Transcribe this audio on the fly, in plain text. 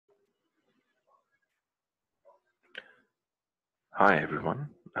Hi everyone,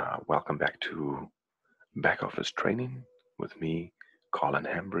 welcome back to Back Office Training with me, Colin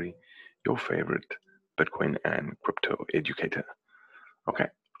Hambry, your favorite Bitcoin and crypto educator. Okay,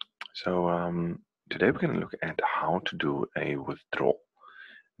 so today we're going to look at how to do a withdrawal.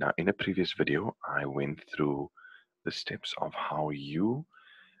 Now, in a previous video, I went through the steps of how you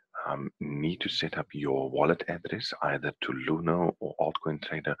need to set up your wallet address either to LUNO or Altcoin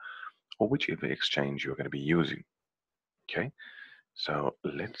Trader or whichever exchange you're going to be using. Okay, so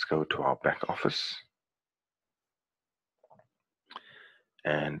let's go to our back office.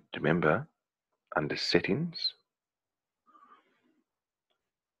 And remember, under settings,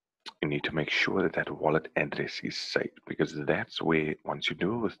 you need to make sure that that wallet address is saved, because that's where, once you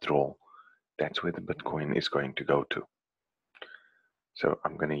do a withdrawal, that's where the Bitcoin is going to go to. So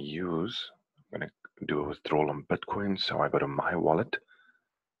I'm going to do a withdrawal on Bitcoin. So I go to my wallet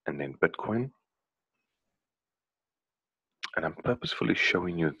and then Bitcoin. And I'm purposefully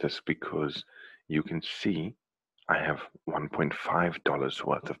showing you this because you can see I have $1.5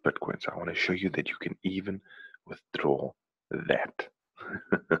 worth of Bitcoin. So I want to show you that you can even withdraw that.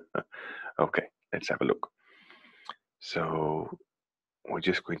 Okay, let's have a look. So we're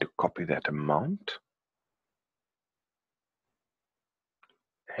just going to copy that amount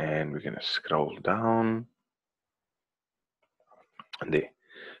and we're going to scroll down and there.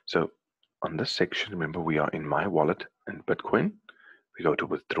 So on this section, remember we are in my wallet and Bitcoin. We go to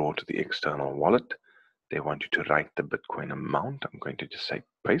withdraw to the external wallet. They want you to write the Bitcoin amount. I'm going to just say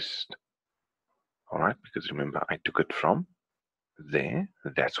paste. All right, because remember I took it from there.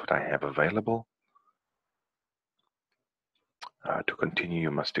 That's what I have available. To continue,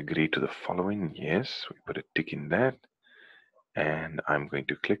 you must agree to the following. Yes, we put a tick in that. And I'm going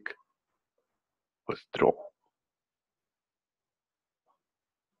to click withdraw.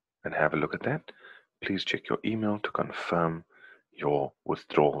 And have a look at that. Please check your email to confirm your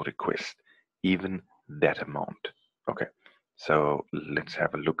withdrawal request, even that amount. Okay, so let's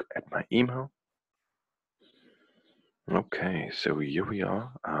have a look at my email. Okay, so here we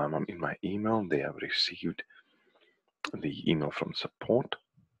are. I'm in my email. They have received the email from support.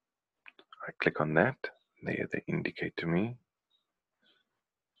 I click on that. There they indicate to me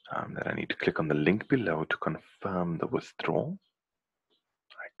that I need to click on the link below to confirm the withdrawal.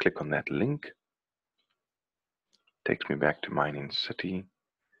 I click on that link. Takes me back to Mining City.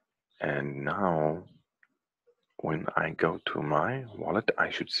 And now when I go to my wallet, I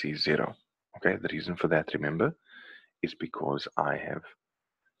should see 0. Okay, the reason for that, remember, is because I have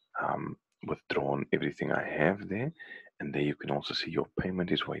withdrawn everything I have there. And there you can also see your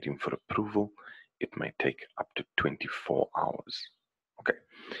payment is waiting for approval. It may take up to 24 hours. Okay,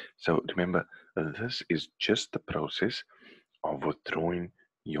 so remember, this is just the process of withdrawing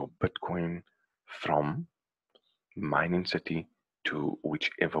your Bitcoin from Mining City to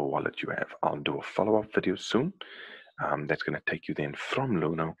whichever wallet you have. I'll do a follow-up video soon. That's going to take you then from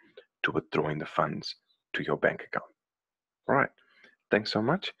LUNO to withdrawing the funds to your bank account. All right. Thanks so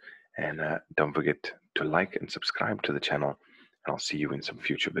much. And don't forget to like and subscribe to the channel. And I'll see you in some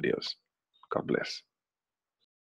future videos. God bless.